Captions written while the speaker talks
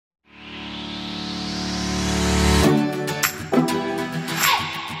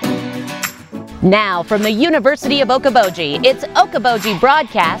Now, from the University of Okoboji, it's Okoboji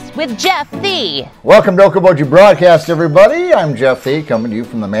Broadcast with Jeff Thie. Welcome to Okoboji Broadcast, everybody. I'm Jeff Thie, coming to you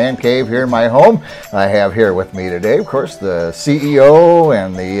from the man cave here in my home. I have here with me today, of course, the CEO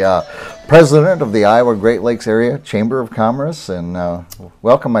and the president of the Iowa Great Lakes Area Chamber of Commerce. And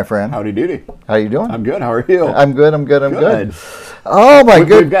welcome, my friend. Howdy doody. How you doing? I'm good. How are you? I'm good. Oh, my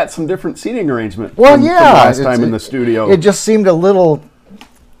goodness. We've got some different seating arrangement from last time in the studio. It just seemed a little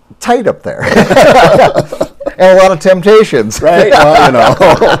tight up there. And a lot of temptations. Right? Well, you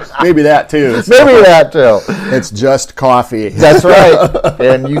know, maybe that too. Maybe that too. It's just coffee. That's right.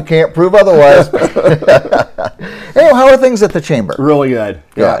 And you can't prove otherwise. Hey, how are things at the Chamber? Really good.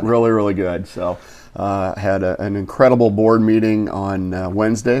 Good. Yeah, really good. So had an incredible board meeting on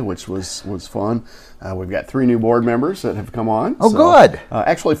Wednesday, which was fun. We've got 3 new board members that have come on. Oh, good.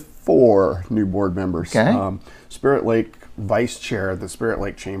 Actually, 4 new board members. Okay. Spirit Lake Vice Chair of the Spirit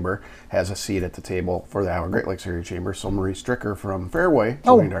Lake Chamber has a seat at the table for the Iowa Great Lakes Area Chamber. So Marie Stricker from Fairway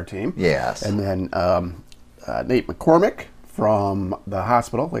joined our team. Yes. And then Nate McCormick from the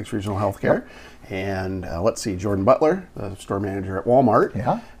hospital, Lakes Regional Healthcare. Yep. And let's see, Jordan Butler, the store manager at Walmart.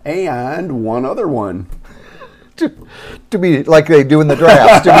 Yeah. And one other one. To be like they do in the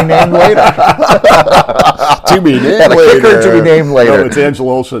drafts, to be named later. To be named and later. A kicker to be named later. No, it's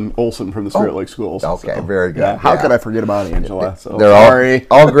Angela Olson from the Spirit Lake Schools. Okay, so, very good. Yeah. How could I forget about Angela? So, they're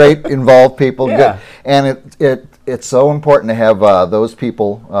all great, involved people. Yeah. Good. And it's so important to have those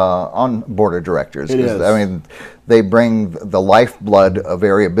people on board of directors. It is. I mean, they bring the lifeblood of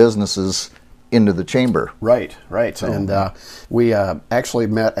area businesses into the chamber. Right. So, and we actually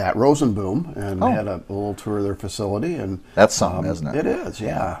met at Rosenboom and had a little tour of their facility, and that's something, isn't it? It is,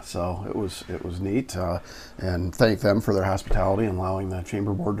 yeah. So it was neat, and thank them for their hospitality and allowing the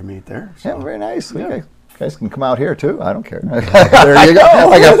chamber board to meet there. So, yeah, very nice. Yeah. Okay. You guys can come out here too. I don't care. There you go.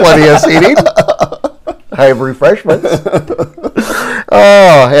 I got plenty of seating. I have refreshments.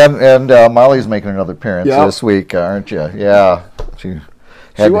 Oh, and Molly's making another appearance this week, aren't you? Yeah.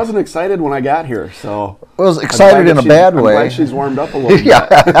 She wasn't excited when I got here, so I was excited in a bad way. I'm glad she's warmed up a little bit.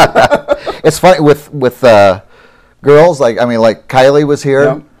 It's funny with girls, like Kylie was here.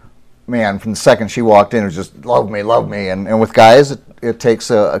 Yeah. Man, from the second she walked in, it was just love me, and with guys, it takes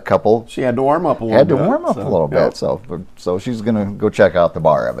a couple. She had to warm up a little bit. So she's gonna go check out the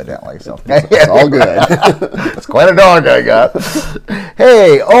bar evidently. So it's all good. It's quite a dog I got.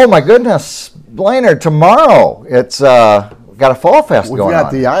 Hey, oh my goodness, Blainer, tomorrow it's got a fall fest going on. We've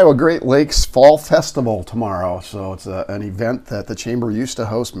got the Iowa Great Lakes Fall Festival tomorrow. So it's an event that the Chamber used to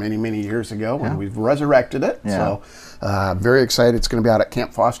host many years ago, and we've resurrected it. Yeah. So very excited. It's going to be out at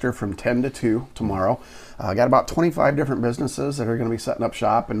Camp Foster from 10 to 2 tomorrow. Got about 25 different businesses that are going to be setting up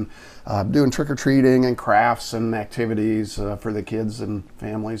shop and doing trick-or-treating and crafts and activities for the kids and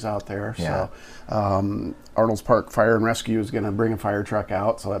families out there. Yeah. So Arnold's Park Fire and Rescue is going to bring a fire truck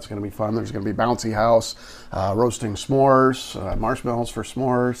out, so that's going to be fun. There's going to be bouncy house, roasting s'mores, marshmallows for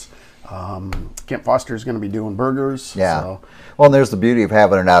s'mores. Camp Foster is going to be doing burgers. Yeah. So. Well, and there's the beauty of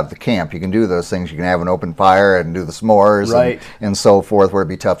having it out at the camp. You can do those things. You can have an open fire and do the s'mores and so forth, where it'd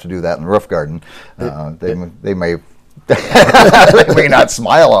be tough to do that in the roof garden. They may they may not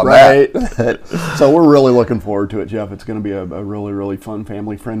smile on that. So we're really looking forward to it, Jeff. It's going to be a really fun,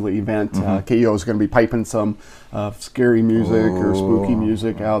 family-friendly event. KEO is going to be piping some scary music or spooky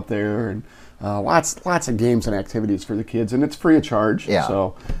music out there, and lots of games and activities for the kids, and it's free of charge. Yeah.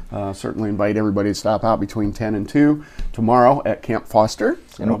 So certainly invite everybody to stop out between 10 and 2 tomorrow at Camp Foster.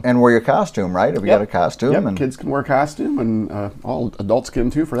 So. And wear your costume, right? Have you got a costume? Yep. And kids can wear costume, and all adults can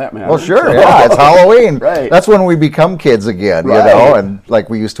too, for that matter. Well, sure. Yeah, it's Halloween. Right. That's when we become kids again, you know, and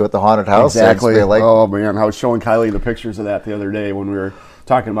like we used to at the haunted house. Exactly. Oh man, I was showing Kylie the pictures of that the other day when we were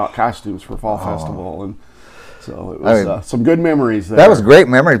talking about costumes for Fall Festival, and so it was some good memories there. That was great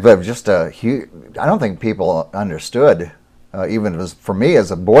memories, but just a huge. I don't think people understood. Even as for me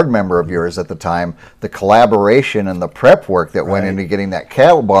as a board member of yours at the time, the collaboration and the prep work that went into getting that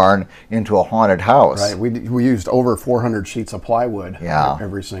cattle barn into a haunted house. Right. We used over 400 sheets of plywood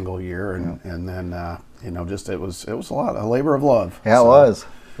every single year, and then it was a labor of love. Yeah, so. It was,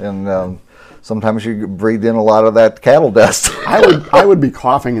 and sometimes you breathed in a lot of that cattle dust. I would be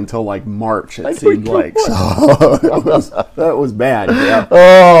coughing until like March. It seemed like so. That was bad. Yeah.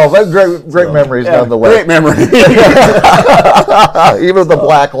 Oh, but great memories nonetheless. Great memories. Even the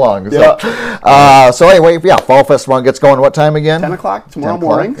black lungs. Yeah. So anyway, Fall Festival gets going. What time again? 10 o'clock tomorrow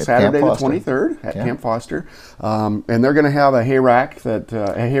morning, Saturday the 23rd at Camp Foster. And they're going to have a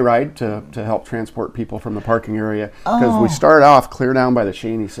hayride to help transport people from the parking area, because we start off clear down by the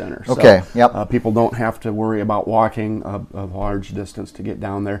Cheney Center. So, okay. Yep. Yep. People don't have to worry about walking a large distance to get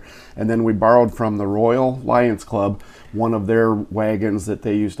down there. And then we borrowed from the Royal Lions Club one of their wagons that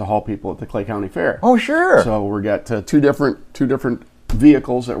they used to haul people at the Clay County Fair. Oh, sure. So we got two different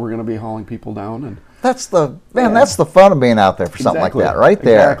vehicles that we're going to be hauling people down, and That's the fun of being out there for something like that, right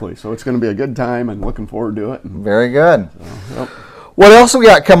there. Exactly. So it's going to be a good time, and looking forward to it. Very good. Yep. What else we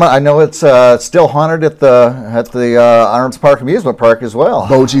got coming? I know it's still haunted at the Arnold's Park Amusement Park as well.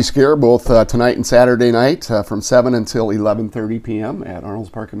 Bogie Scare, both tonight and Saturday night from 7 until 11:30 p.m. at Arnold's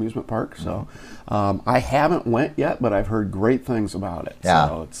Park Amusement Park. So I haven't went yet, but I've heard great things about it. Yeah.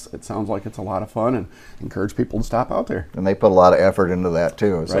 So it sounds like it's a lot of fun, and encourage people to stop out there. And they put a lot of effort into that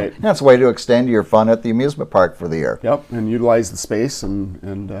too. So Right. that's a way to extend your fun at the amusement park for the year. Yep, and utilize the space,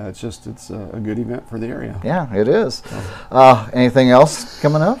 and it's a good event for the area. Yeah, it is. Anything else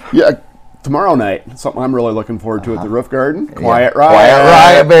coming up? Yeah, tomorrow night, something I'm really looking forward to at the Roof Garden. Quiet Quiet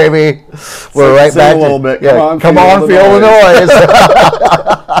Riot. Riot, baby. We're right Sing back a little bit. Yeah, come on, feel the noise.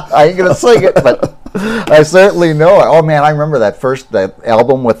 I ain't gonna sing it, but I certainly know it. Oh man, I remember that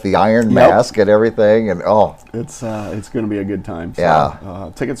album with the iron mask and everything, and it's going to be a good time. So,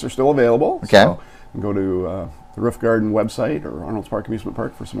 Yeah. tickets are still available. Okay. So you can go to the Roof Garden website or Arnold's Park Amusement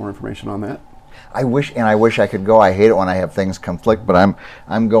Park for some more information on that. I wish I could go. I hate it when I have things conflict, but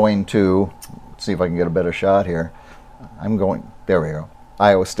I'm going to see if I can get a better shot here. I'm going. There we go.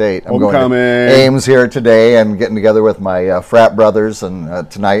 Iowa State. I'm going Homecoming. to Ames here today and getting together with my frat brothers and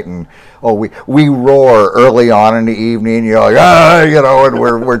tonight, and we roar early on in the evening. You're like and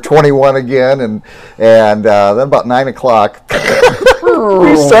we're 21 again, and then about 9 o'clock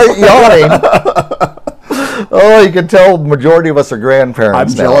we start yawning. Oh, you can tell the majority of us are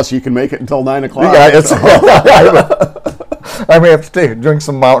grandparents. I'm now. jealous you can make it until 9 o'clock. Yeah, it's. I may have to drink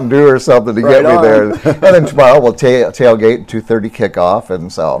some Mountain Dew or something to get me on. there. And then tomorrow we'll tailgate and 2:30 kickoff,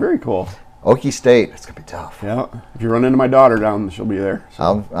 and so Very cool. Okie State. It's gonna be tough. Yeah. If you run into my daughter down, she'll be there.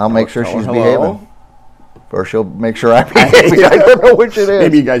 So I'll make sure tell her she's hello. behaving, or she'll make sure I'm behaving. I don't know which it is.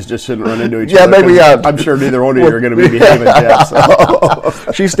 Maybe you guys just shouldn't run into each Yeah, other. maybe, 'cause yeah. I'm sure neither one of you are going to be behaving, Jeff.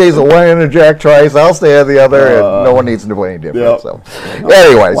 So. She stays at one end of Jack Trice, I'll stay at the other, and no one needs to know any different. Yep. So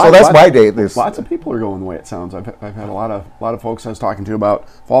anyway, so that's my date. Lots of people are going the way it sounds. I've had a lot of folks I was talking to about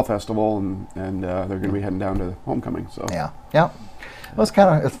Fall Festival, and they're going to be heading down to Homecoming. So Yeah. Well,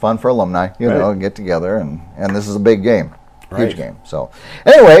 it's fun for alumni, Right. get together, and this is a big game, Right. huge game. So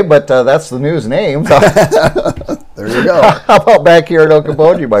anyway, but that's the news names. there you go. How about back here at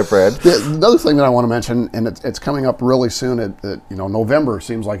Okoboji, my friend? Another thing that I want to mention, and it's coming up really soon. November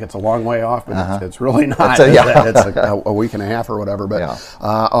seems like it's a long way off, but it's really not. It's a week and a half or whatever. But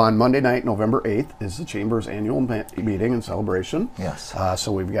on Monday night, November 8th, is the Chamber's annual meeting and celebration. Yes.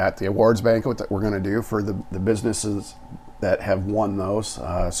 So we've got the awards banquet that we're going to do for the businesses that have won those.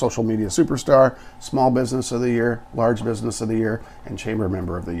 Social Media Superstar, Small Business of the Year, Large Business of the Year, and Chamber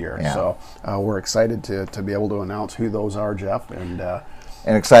Member of the Year. Yeah. So we're excited to be able to announce who those are, Jeff. And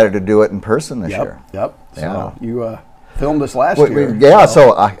excited to do it in person this year. Yep. Yeah. So you filmed us last year.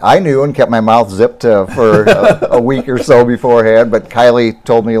 So I knew and kept my mouth zipped for a week or so beforehand, but Kylie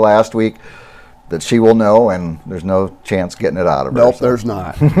told me last week that she will know, and there's no chance getting it out of her. Nope, there's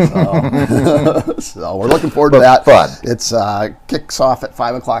not. So, so we're looking forward to that. Fun. It's kicks off at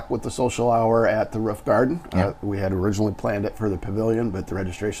 5 o'clock with the social hour at the Roof Garden. Yeah. We had originally planned it for the pavilion, but the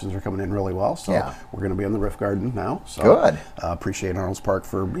registrations are coming in really well. So we're going to be in the Roof Garden now. So Good. Appreciate Arnold's Park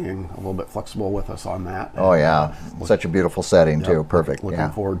for being a little bit flexible with us on that. Oh yeah, such a beautiful setting too. Perfect. Looking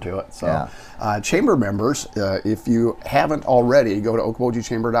forward to it. So, Yeah. chamber members, if you haven't already, go to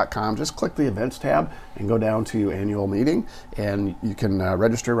okobojichamber.com. Just click the events tab and go down to annual meeting, and you can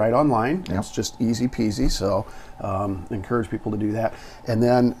register right online. Yep. It's just easy peasy. So, encourage people to do that. And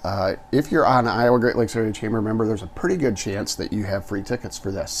then, if you're on Iowa Great Lakes Area Chamber member, there's a pretty good chance that you have free tickets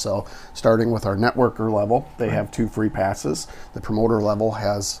for this. So, starting with our networker level, they have 2 free passes. The promoter level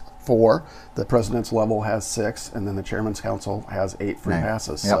has 4, the president's level has 6, and then the chairman's council has 8 free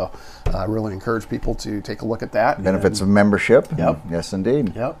passes. Yep. So I really encourage people to take a look at that. Benefits of membership. Yep. Yes,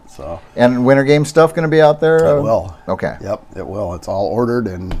 indeed. Yep. So And Winter Game stuff going to be out there? it will. Okay. Yep, it will. It's all ordered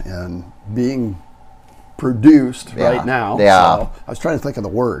and being produced right now. Yeah. So I was trying to think of the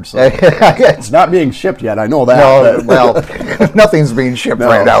word. So It's it's not being shipped yet. I know that. No, but- well, nothing's being shipped No,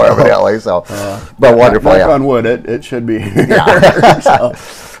 right now, so, evidently. So, but wonderful. Knock on wood, it should be. So,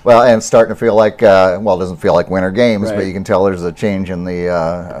 Well, and it's starting to feel like, it doesn't feel like winter games, but Right. you can tell there's a change in the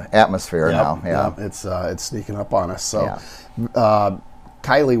atmosphere now. Yeah. It's sneaking up on us. So,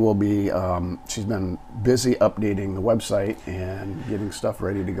 Kylie will be, she's been busy updating the website and getting stuff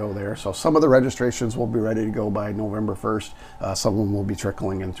ready to go there. So some of the registrations will be ready to go by November 1st. Some of them will be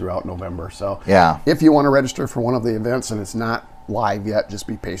trickling in throughout November. So if you want to register for one of the events and it's not live yet, just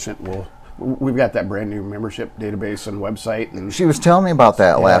be patient. We've got that brand new membership database and website. And she was telling me about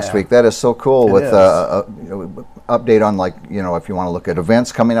that last week. That is so cool. With update on, like, if you want to look at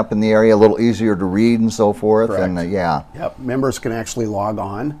events coming up in the area, a little easier to read and so forth. Correct. And Yep. Members can actually log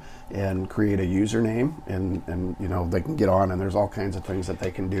on and create a username, and they can get on, and there's all kinds of things that they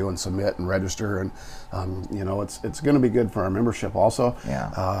can do and submit and register, and it's going to be good for our membership also.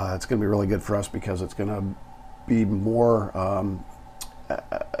 It's going to be really good for us because it's going to be more.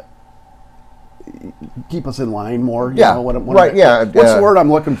 Keep us in line more. What's the word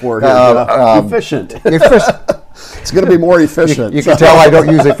I'm looking for here? Efficient. It's going to be more efficient. You can tell I don't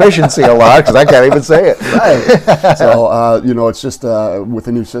use efficiency a lot because I can't even say it. Right. So it's just with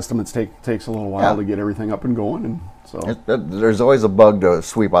the new system, it takes a little while to get everything up and going, and so there's always a bug to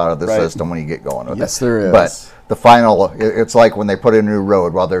sweep out of the system when you get going with it. Yes, there is. But the final, it's like when they put in a new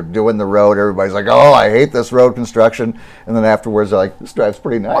road. While they're doing the road, everybody's like, "Oh, I hate this road construction," and then afterwards, they're like, "This drive's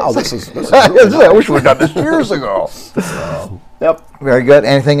pretty nice." Wow, this is really I wish we'd done this years ago. Yep. Very good.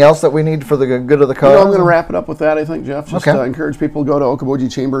 Anything else that we need for the good of the cause? I'm going to wrap it up with that, I think, Jeff. Just encourage people to go to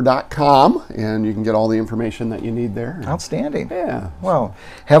okobojichamber.com, and you can get all the information that you need there. Outstanding. Yeah. Well,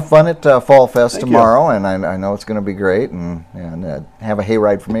 have fun at Fall Fest tomorrow, and I know it's going to be great, and have a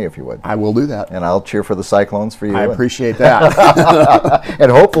hayride for me if you would. I will do that. And I'll cheer for the Cyclones for you. I appreciate that.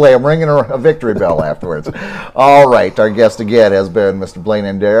 And hopefully I'm ringing a victory bell afterwards. All right. Our guest again has been Mr. Blaine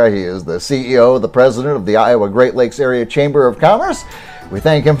Endara. He is the CEO, the president of the Iowa Great Lakes Area Chamber of Commerce. We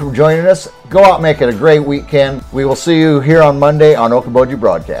thank him for joining us. Go out and make it a great weekend. We will see you here on Monday on Okoboji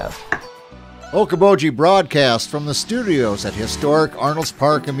Broadcast. Okoboji Broadcast from the studios at historic Arnolds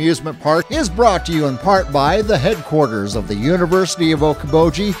Park Amusement Park is brought to you in part by the headquarters of the University of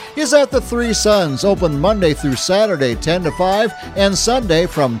Okoboji is at the Three Sons, open Monday through Saturday 10 to 5 and Sunday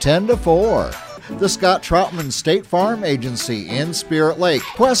from 10 to 4. The Scott Troutman State Farm Agency in Spirit Lake.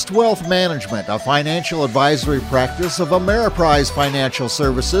 Quest Wealth Management, a financial advisory practice of Ameriprise Financial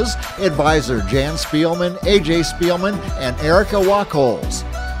Services. Advisor Jan Spielman, AJ Spielman, and Erica Wachholz.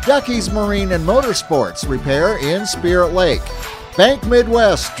 Ducky's Marine and Motorsports Repair in Spirit Lake. Bank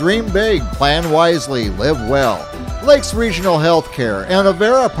Midwest, dream big, plan wisely, live well. Lakes Regional Healthcare and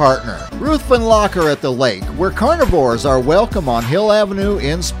Avera Partner. Ruthven Locker at the Lake, where carnivores are welcome on Hill Avenue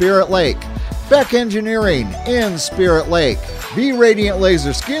in Spirit Lake. Beck Engineering in Spirit Lake. Be Radiant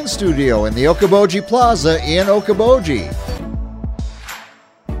Laser Skin Studio in the Okoboji Plaza in Okoboji.